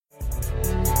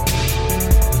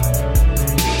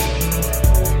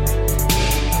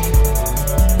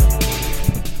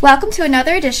Welcome to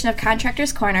another edition of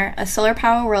Contractors Corner, a Solar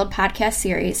Power World podcast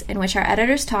series in which our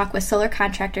editors talk with solar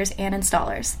contractors and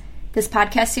installers. This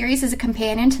podcast series is a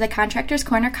companion to the Contractors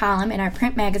Corner column in our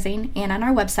print magazine and on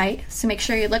our website, so make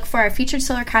sure you look for our featured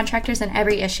solar contractors in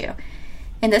every issue.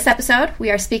 In this episode,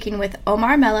 we are speaking with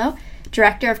Omar Mello,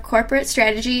 Director of Corporate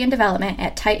Strategy and Development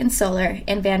at Titan Solar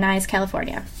in Van Nuys,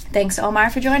 California. Thanks, Omar,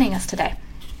 for joining us today.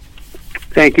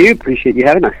 Thank you. Appreciate you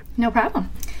having us. No problem.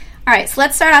 All right, so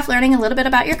let's start off learning a little bit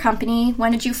about your company.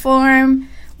 When did you form?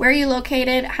 Where are you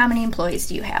located? How many employees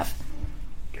do you have?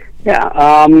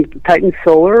 Yeah, Titan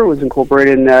Solar was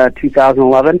incorporated in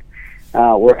 2011.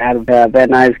 We're out of Van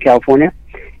Nuys, California,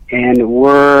 and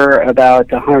we're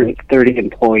about 130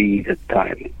 employees at the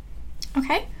time.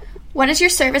 Okay. What is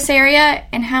your service area,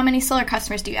 and how many solar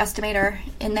customers do you estimate are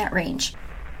in that range?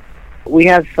 We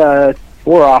have 4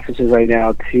 offices right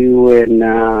now, 2 in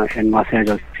Los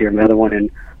Angeles here, another one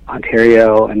in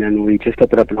Ontario, and then we just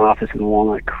opened up an office in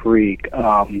Walnut Creek.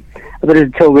 But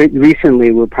until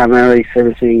recently, we're primarily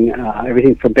servicing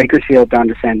everything from Bakersfield down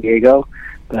to San Diego,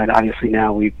 but obviously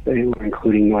now we're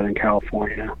including Northern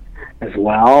California as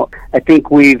well. I think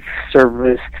we've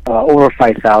serviced over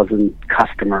 5,000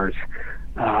 customers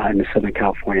in the Southern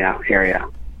California area.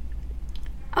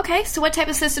 Okay, so what type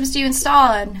of systems do you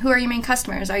install, and who are your main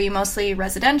customers? Are you mostly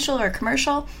residential or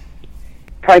commercial?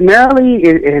 Primarily,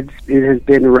 it has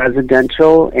been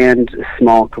residential and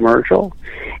small commercial,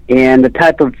 and the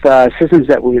type of systems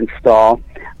that we install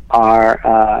are,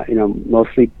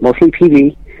 mostly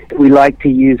PV. We like to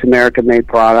use American-made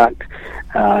product,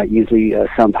 usually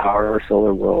SunPower or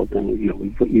Solar World, and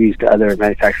we've used other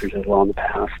manufacturers as well in the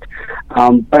past.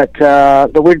 But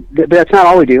that's not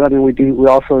all we do. I mean, we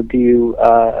also do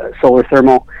solar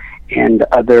thermal and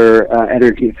other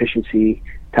energy efficiency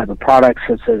type of products,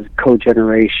 such as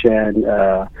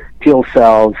cogeneration, fuel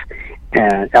cells,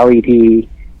 and LED.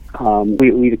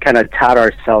 We kind of tout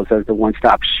ourselves as the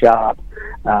one-stop shop.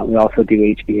 We also do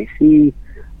HVAC,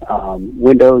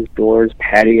 windows, doors,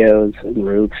 patios, and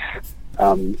roofs,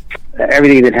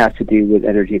 everything that has to do with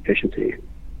energy efficiency.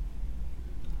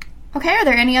 Okay, are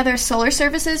there any other solar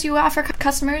services you offer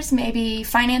customers, maybe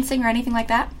financing or anything like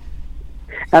that?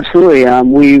 Absolutely.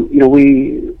 We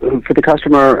for the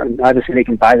customer, obviously they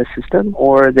can buy the system,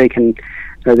 or they can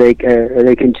just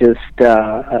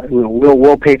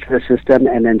we'll pay for the system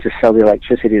and then just sell the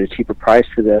electricity at a cheaper price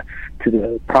to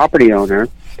the property owner.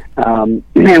 And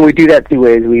we do that 2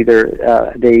 ways.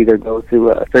 They either go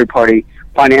through a third party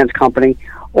finance company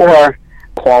or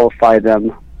qualify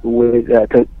them with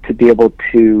to be able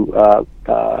to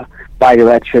buy the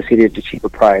electricity at a cheaper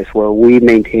price, where we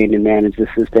maintain and manage the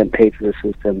system, pay for the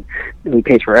system, and we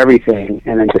pay for everything,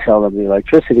 and then just sell them the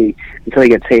electricity until they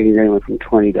get savings anywhere from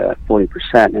 20 to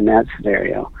 40% in that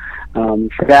scenario.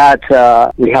 For that,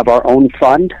 we have our own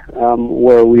fund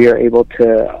where we are able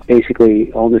to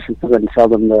basically own the system and sell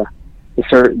them the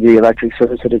electric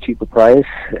service at a cheaper price,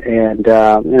 and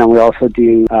we also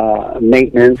do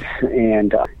maintenance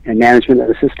and management of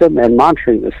the system and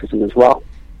monitoring the system as well.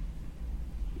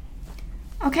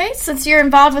 Okay, since you're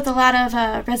involved with a lot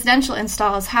of residential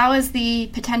installs, how is the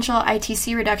potential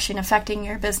ITC reduction affecting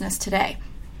your business today?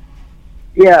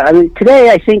 Yeah, I mean, today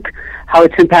I think how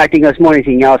it's impacting us more than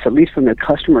anything else, at least from the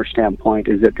customer standpoint,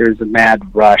 is that there's a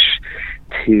mad rush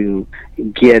to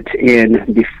get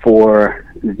in before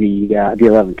the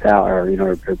 11th hour,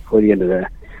 or before the end of the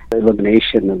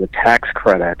elimination of the tax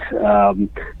credit.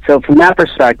 So from that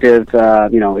perspective,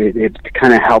 it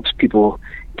kind of helps people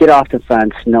get off the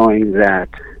fence knowing that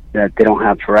they don't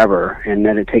have forever, and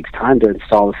that it takes time to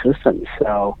install the system.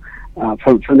 So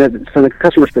from the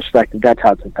customer's perspective, that's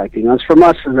how it's affecting us. From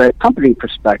us as a company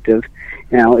perspective,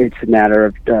 it's a matter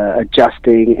of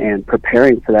adjusting and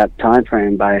preparing for that time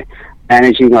frame by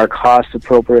managing our costs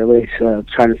appropriately, so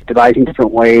devising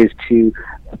different ways to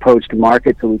approach the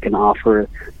market so we can offer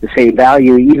the same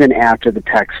value even after the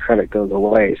tax credit goes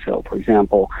away. So, for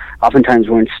example, oftentimes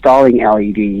we're installing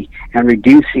LED and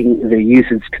reducing the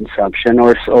usage consumption,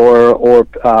 or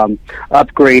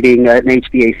upgrading an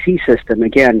HVAC system,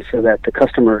 again, so that the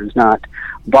customer is not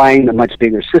buying a much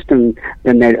bigger system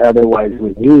than they otherwise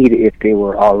would need if they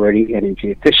were already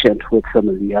energy efficient with some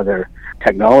of the other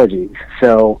technologies.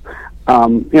 So,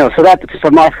 so that,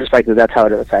 from our perspective, that's how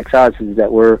it affects us, is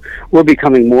that we're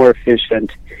becoming more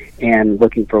efficient and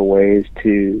looking for ways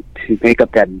to make up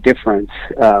that difference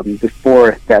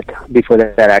before that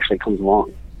actually comes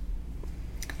along.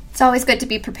 It's always good to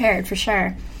be prepared, for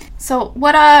sure. So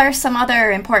what are some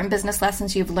other important business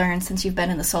lessons you've learned since you've been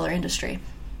in the solar industry?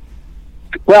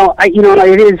 Well,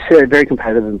 it is a very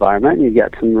competitive environment. You've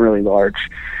got some really large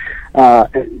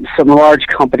some large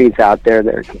companies out there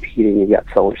that are competing. You've got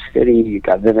SolarCity, you've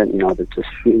got Vivint, that just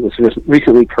was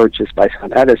recently purchased by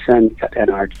Sun Edison. You've got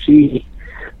NRG.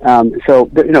 So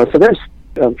there's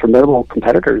formidable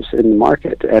competitors in the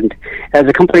market, and as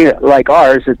a company like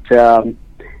ours, it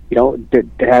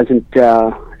hasn't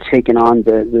taken on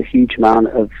the huge amount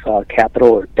of capital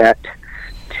or debt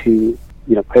to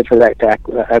pay for that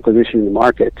acquisition in the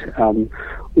market.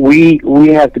 We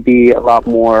have to be a lot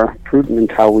more prudent in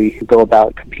how we go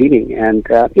about competing, and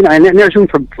and there's room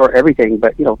for everything.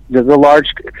 But the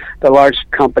large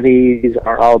companies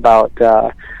are all about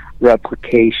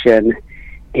replication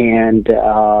and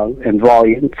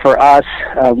volume. For us,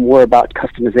 we're about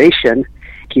customization,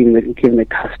 giving the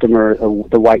customer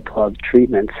the white glove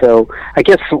treatment. So I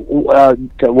guess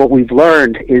what we've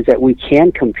learned is that we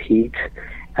can compete.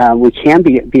 We can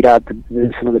beat out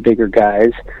some of the bigger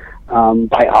guys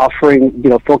by offering,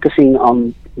 focusing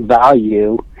on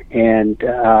value and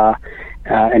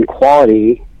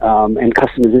quality and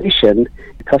customization.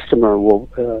 The customer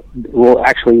will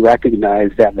actually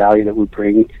recognize that value that we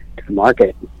bring to the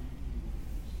market.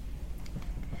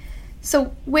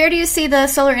 So where do you see the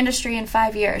solar industry in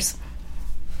 5 years?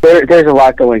 There's a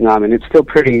lot going on, and it's still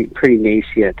pretty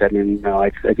nascent. I mean, I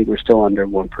think we're still under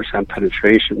 1%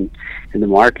 penetration in the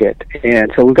market,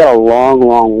 and so we've got a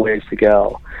long ways to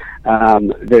go.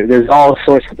 There's all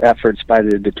sorts of efforts by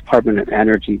the Department of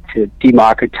Energy to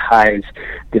democratize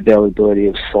the availability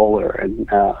of solar, and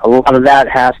a lot of that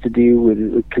has to do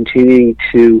with continuing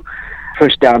to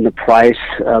push down the price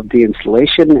of the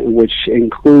installation, which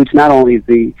includes not only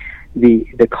the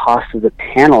cost of the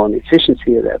panel and the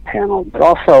efficiency of that panel, but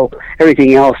also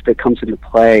everything else that comes into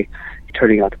play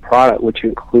turning out the product, which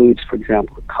includes, for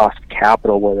example, the cost of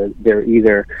capital, whether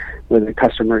the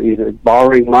customer either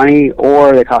borrowing money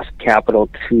or the cost of capital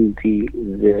to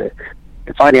the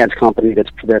finance company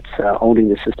that's owning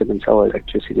the system and selling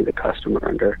electricity to the customer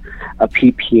under a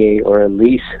PPA or a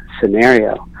lease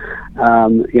scenario.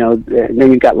 And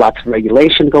then you've got lots of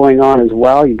regulation going on as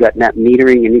well. You've got net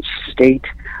metering in each state,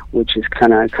 which is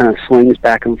kind of swings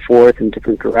back and forth in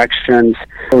different directions.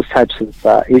 Those types of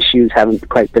issues haven't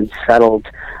quite been settled.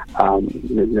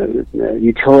 The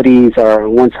utilities are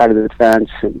on one side of the fence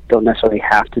and don't necessarily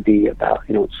have to be about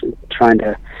trying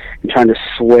to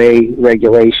sway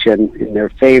regulation in their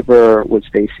favor, which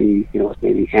they see as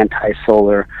maybe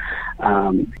anti-solar.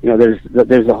 There's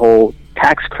the whole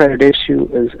tax credit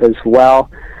issue as well.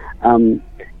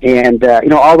 And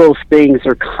all those things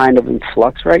are kind of in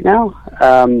flux right now,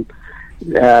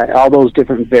 all those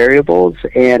different variables.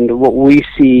 And what we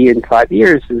see in 5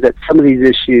 years is that some of these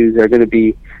issues are going to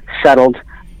be settled.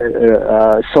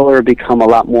 Solar will become a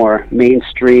lot more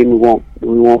mainstream.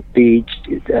 We won't be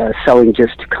selling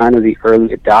just to kind of the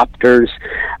early adopters.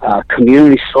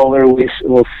 Community solar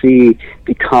we'll see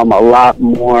become a lot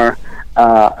more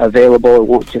available. It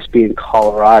won't just be in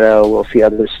Colorado. We'll see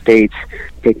other states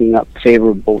picking up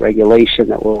favorable regulation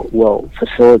that will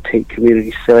facilitate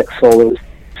community solar.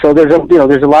 So there's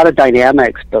a lot of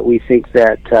dynamics, but we think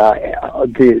that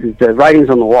the writing's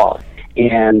on the wall,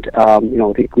 and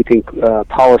we think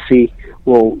policy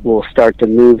will start to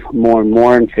move more and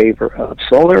more in favor of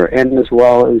solar, and as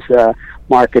well as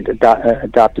market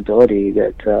adaptability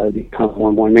that become more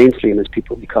and more mainstream as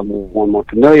people become more and more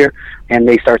familiar, and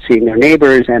they start seeing their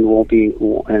neighbors and won't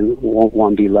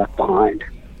want to be left behind.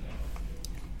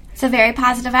 It's a very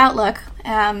positive outlook.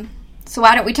 So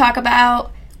why don't we talk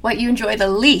about what you enjoy the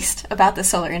least about the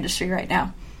solar industry right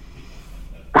now?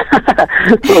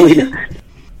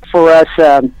 For us,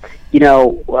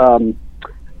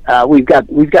 we've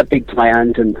got big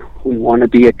plans, and we want to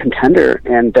be a contender.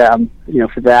 And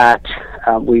for that,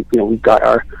 we've got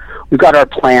our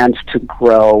plans to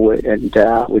grow, and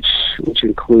which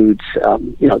includes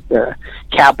the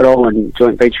capital and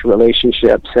joint venture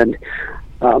relationships. And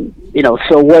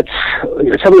so what's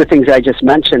some of the things I just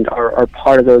mentioned are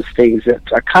part of those things that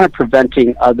are kind of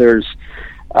preventing others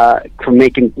from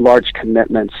making large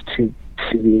commitments to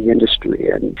the industry.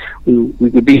 And we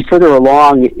would be further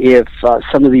along if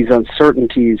some of these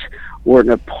uncertainties weren't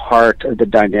a part of the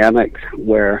dynamic,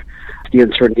 where the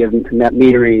uncertainty of net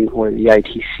metering or the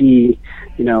ITC,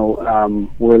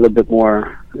 were a little bit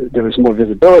more, there was more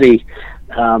visibility.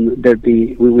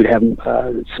 We would have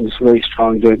some really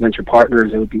strong joint venture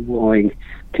partners that would be willing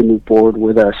to move forward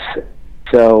with us.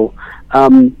 So,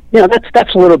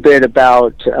 that's a little bit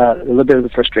about a little bit of the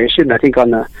frustration. I think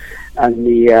on the on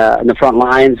the front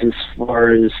lines as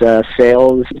far as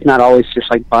sales. It's not always just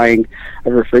like buying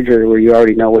a refrigerator where you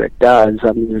already know what it does.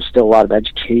 There's still a lot of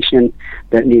education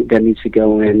that needs to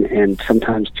go in, and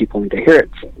sometimes people need to hear it,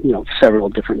 several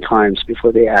different times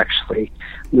before they actually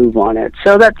move on it.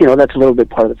 So that's a little bit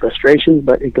part of the frustration,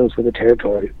 but it goes with the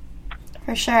territory.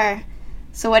 For sure.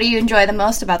 So what do you enjoy the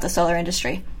most about the solar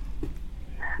industry?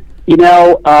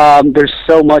 There's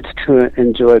so much to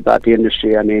enjoy about the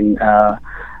industry. I mean,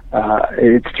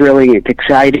 it's thrilling. It's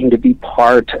exciting to be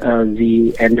part of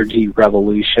the energy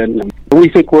revolution. We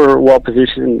think we're well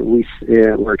positioned.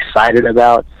 We're excited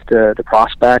about the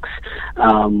prospects.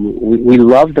 We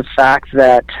love the fact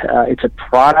that it's a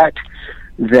product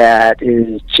that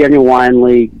is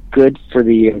genuinely good for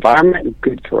the environment,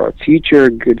 good for our future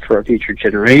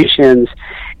generations,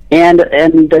 and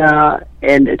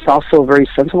it's also a very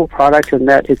sensible product in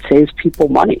that it saves people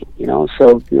money.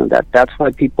 So that's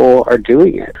why people are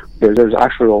doing it. There's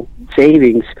actual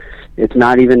savings. It's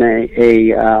not even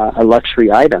a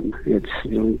luxury item. It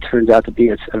turns out to be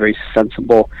a very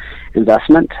sensible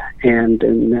investment, and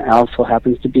it also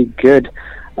happens to be good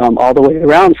all the way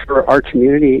around for our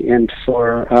community and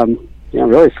for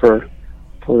really for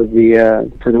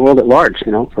the world at large.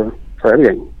 For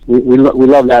everything. We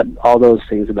love that, all those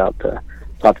things about the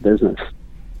business.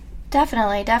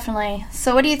 Definitely.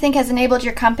 So what do you think has enabled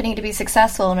your company to be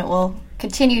successful, and it will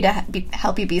continue to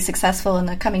help you be successful in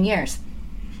the coming years?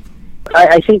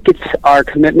 I think it's our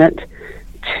commitment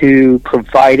to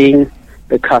providing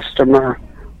the customer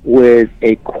with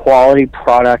a quality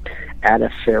product at a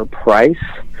fair price.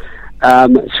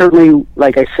 Certainly,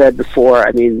 like I said before,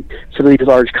 I mean, some of these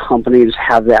large companies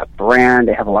have that brand.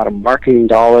 They have a lot of marketing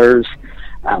dollars.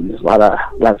 There's a lot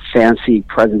of fancy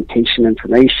presentation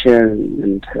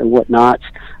information and whatnot.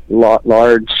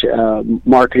 Large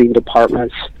marketing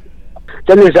departments.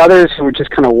 Then there's others who are just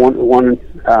kind of one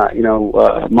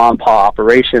mom and pop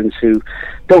operations who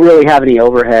don't really have any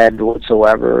overhead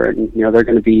whatsoever, and they're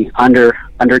going to be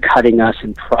undercutting us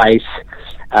in price.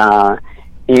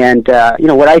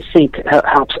 What I think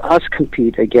helps us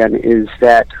compete again is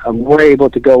that we're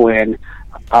able to go in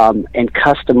and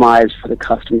customize for the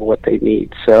customer what they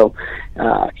need. So,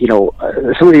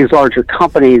 some of these larger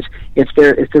companies, if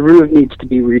the roof needs to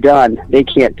be redone, they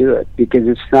can't do it because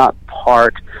it's not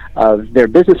part of their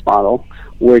business model,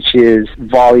 which is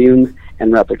volume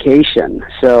and replication.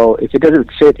 So, if it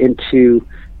doesn't fit into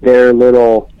their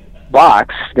little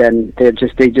box, then they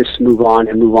just move on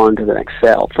to the next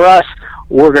sale. For us,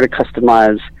 we're going to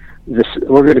customize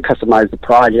the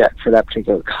project for that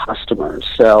particular customer.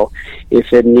 So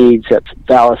if it needs a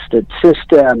ballasted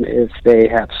system, if they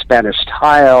have Spanish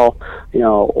tile,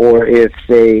 or if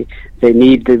they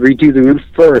need to redo the roof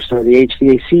first or the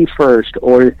HVAC first,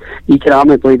 or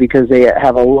economically because they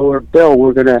have a lower bill,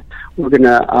 we're gonna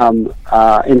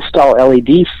install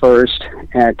LED first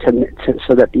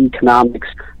so that the economics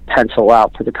pencil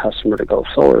out for the customer to go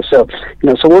solar. So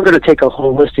we're going to take a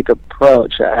holistic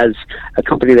approach as a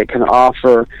company that can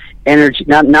offer energy,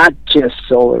 not just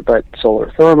solar, but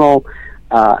solar thermal,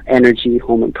 energy,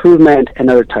 home improvement, and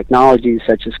other technologies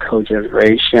such as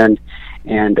cogeneration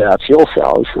and fuel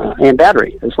cells and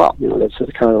battery as well. That's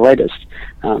kind of the latest.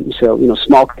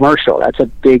 Small commercial, that's a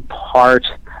big part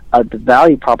of the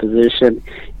value proposition,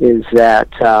 is that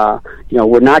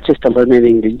we're not just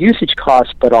eliminating the usage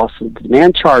costs, but also the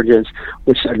demand charges,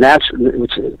 which are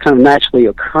kind of naturally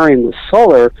occurring with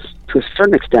solar to a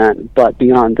certain extent. But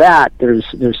beyond that, there's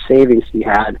savings to be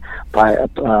had by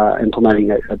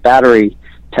implementing a battery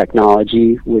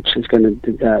technology, which is going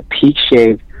to peak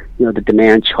shave the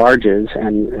demand charges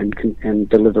and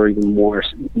deliver even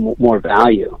more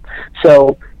value.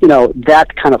 So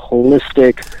that kind of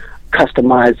holistic,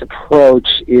 customized approach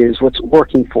is what's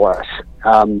working for us.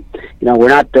 We're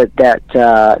not that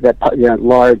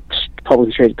large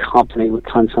publicly traded company with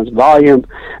tons of volume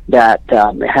that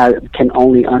can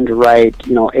only underwrite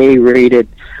A-rated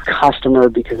customer,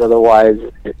 because otherwise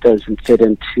it doesn't fit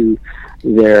into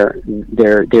their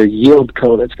yield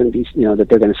code that's going to be that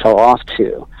they're going to sell off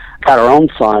to. Got our own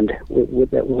fund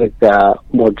with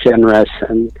more generous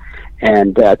and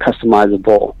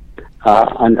customizable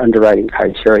underwriting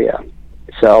criteria.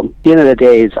 So at the end of the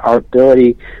day, is our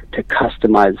ability to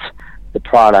customize the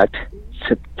product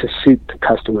to suit the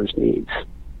customer's needs.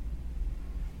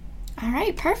 All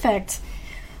right, perfect.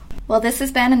 Well, this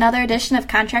has been another edition of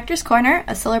Contractors Corner,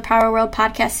 a Solar Power World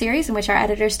podcast series in which our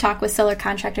editors talk with solar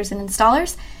contractors and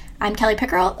installers. I'm Kelly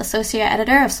Pickerel, Associate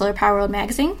Editor of Solar Power World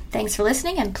magazine. Thanks for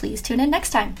listening, and please tune in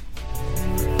next time.